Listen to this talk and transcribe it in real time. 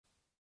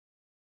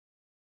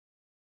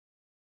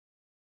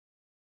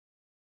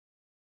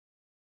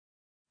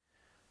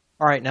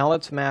Alright, now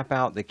let's map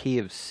out the key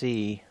of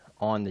C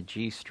on the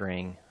G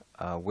string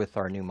with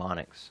our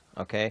mnemonics.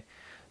 Okay,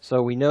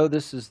 so we know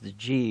this is the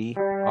G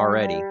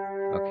already.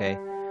 Okay,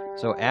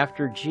 so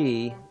after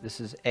G,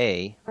 this is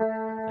A.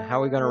 Now how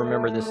are we going to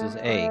remember this is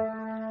A?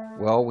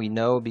 Well, we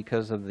know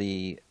because of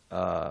the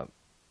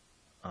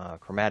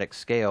chromatic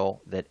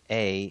scale that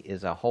A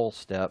is a whole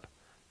step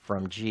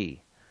from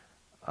G.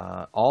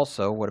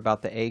 Also, what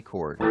about the A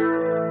chord?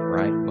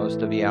 Right?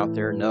 Most of you out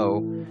there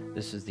know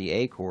this is the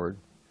A chord,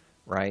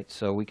 right?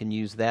 So we can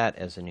use that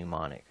as a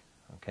mnemonic.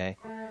 Okay?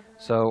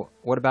 So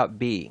what about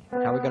B? How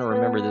are we going to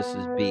remember this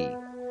is B?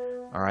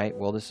 All right,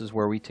 well, this is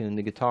where we tune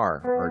the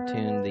guitar or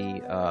tune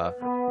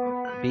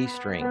the B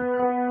string.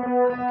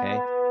 Okay?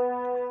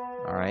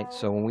 All right,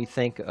 so when we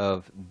think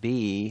of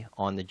B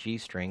on the G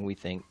string, we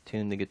think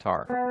tune the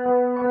guitar.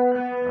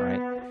 All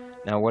right,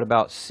 now what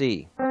about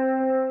C?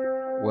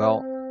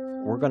 Well,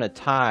 we're going to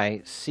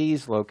tie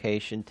C's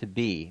location to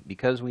B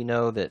because we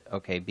know that,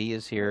 okay, B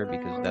is here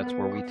because that's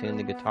where we tune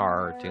the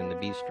guitar or tune the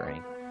B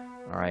string.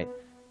 All right,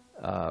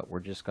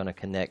 we're just going to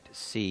connect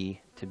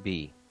C to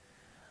B.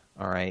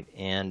 All right,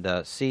 and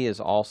C is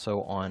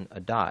also on a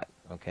dot.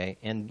 Okay,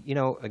 and you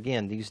know,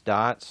 again, these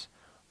dots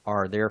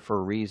are there for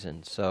a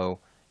reason, so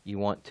you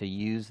want to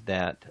use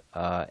that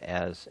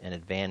as an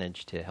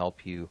advantage to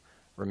help you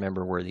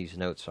remember where these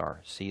notes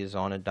are. C is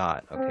on a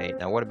dot. Okay,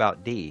 now what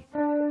about D?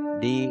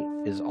 D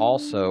is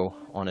also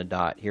on a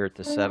dot here at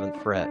the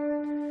 7th fret.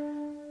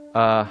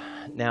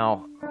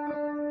 Now,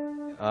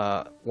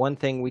 one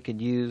thing we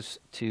could use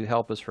to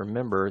help us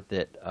remember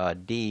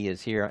that D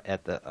is here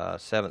at the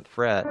 7th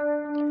fret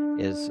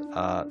is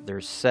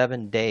there's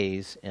 7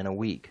 days in a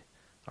week.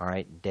 All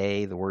right,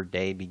 day, the word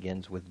day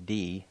begins with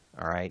D.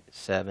 All right,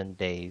 7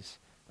 days.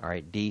 All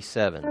right,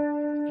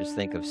 D7. Just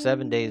think of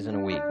 7 days in a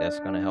week. That's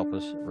going to help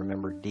us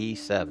remember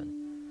D7.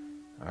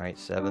 All right,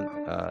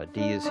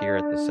 D is here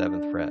at the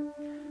 7th fret.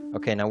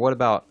 Okay, now what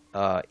about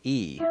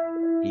E?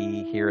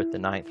 E here at the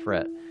 9th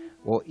fret.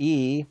 Well,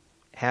 E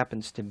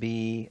happens to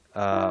be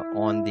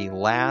on the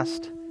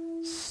last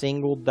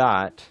single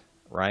dot,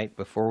 right,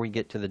 before we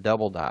get to the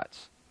double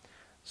dots.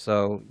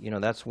 So, you know,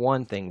 that's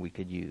one thing we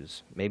could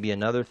use. Maybe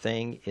another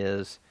thing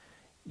is,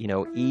 you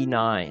know,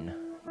 E9.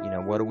 You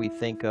know, what do we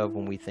think of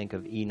when we think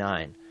of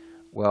E9?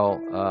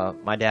 Well,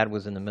 my dad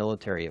was in the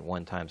military at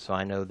one time, so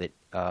I know that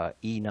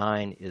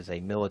E9 is a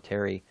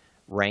military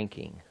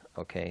ranking.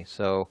 Okay,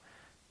 so,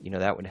 you know,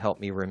 that would help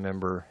me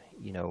remember,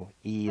 you know,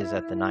 E is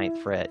at the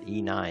 9th fret,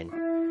 E9.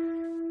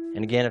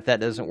 And again, if that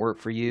doesn't work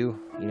for you,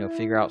 you know,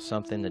 figure out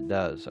something that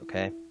does,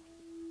 okay?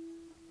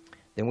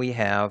 Then we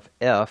have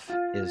F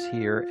is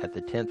here at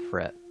the 10th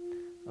fret.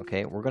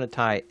 Okay, we're going to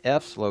tie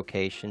F's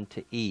location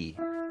to E.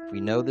 If we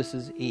know this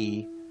is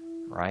E,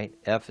 right,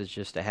 F is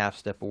just a half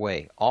step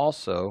away.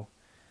 Also,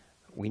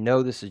 we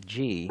know this is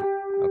G,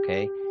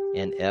 okay,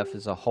 and F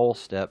is a whole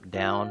step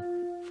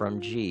down from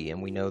G,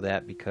 and we know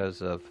that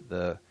because of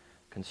the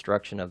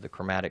construction of the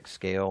chromatic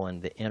scale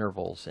and the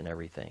intervals and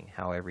everything,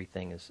 how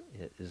everything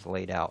is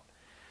laid out.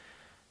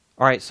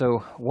 All right,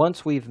 so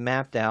once we've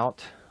mapped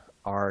out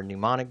our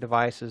mnemonic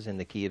devices in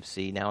the key of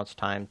C, now it's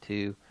time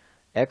to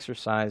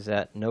exercise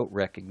that note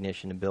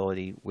recognition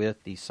ability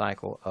with the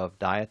cycle of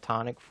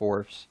diatonic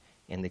fourths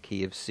in the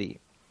key of C.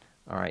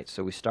 All right,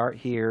 so we start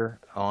here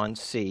on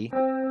C.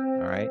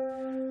 All right,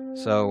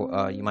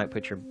 so you might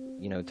put your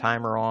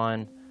timer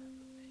on,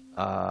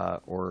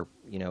 or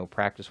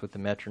practice with the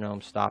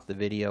metronome. Stop the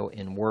video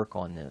and work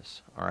on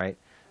this. All right,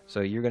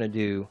 so you're going to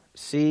do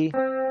C,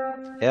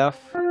 F,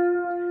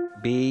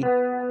 B,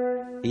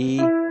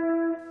 E,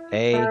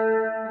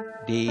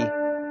 A, D,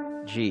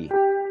 G.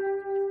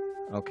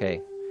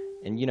 Okay,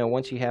 and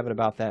once you have it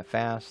about that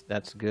fast,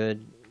 that's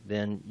good.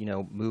 Then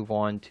move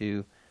on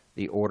to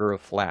the order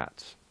of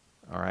flats.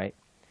 All right,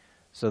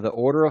 so the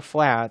order of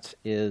flats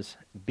is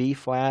B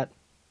flat,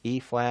 E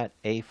flat,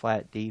 A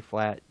flat, D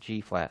flat,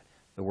 G flat.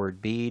 The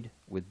word bead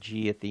with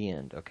G at the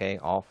end. Okay,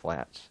 all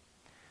flats.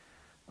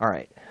 All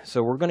right,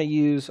 so we're going to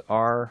use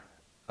our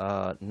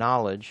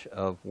knowledge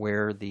of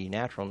where the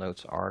natural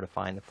notes are to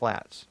find the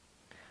flats.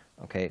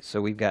 Okay,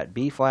 so we've got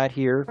B flat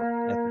here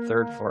at the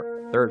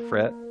third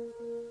fret.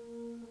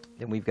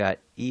 Then we've got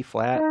E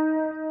flat,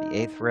 the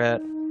 8th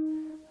fret,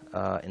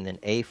 and then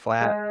A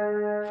flat,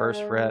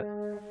 1st fret.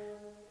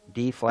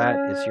 D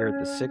flat is here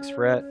at the 6th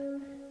fret,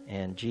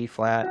 and G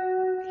flat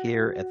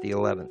here at the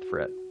 11th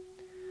fret.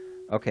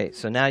 Okay,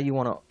 so now you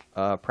want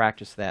to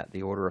practice that,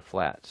 the order of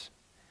flats.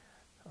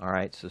 All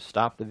right, so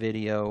stop the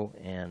video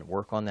and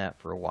work on that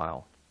for a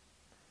while.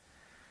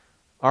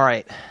 All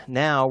right,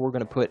 now we're going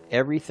to put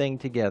everything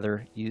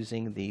together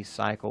using the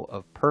cycle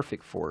of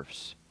perfect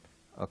fourths.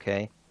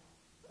 Okay?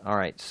 All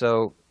right,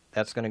 so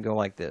that's going to go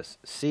like this.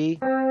 C,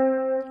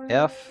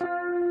 F,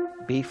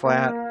 B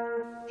flat,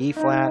 E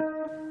flat,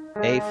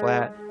 A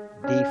flat,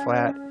 D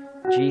flat,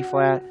 G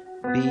flat,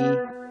 B,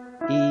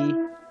 E,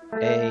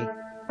 A,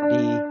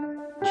 D,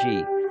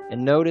 G.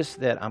 And notice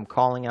that I'm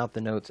calling out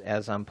the notes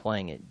as I'm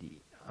playing it.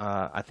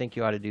 I think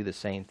you ought to do the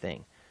same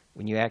thing.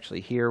 When you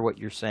actually hear what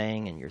you're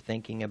saying and you're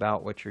thinking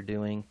about what you're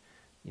doing,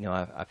 you know,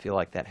 I feel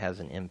like that has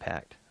an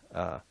impact.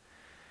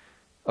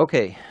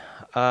 Okay,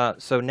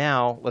 so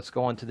now let's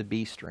go on to the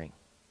B string.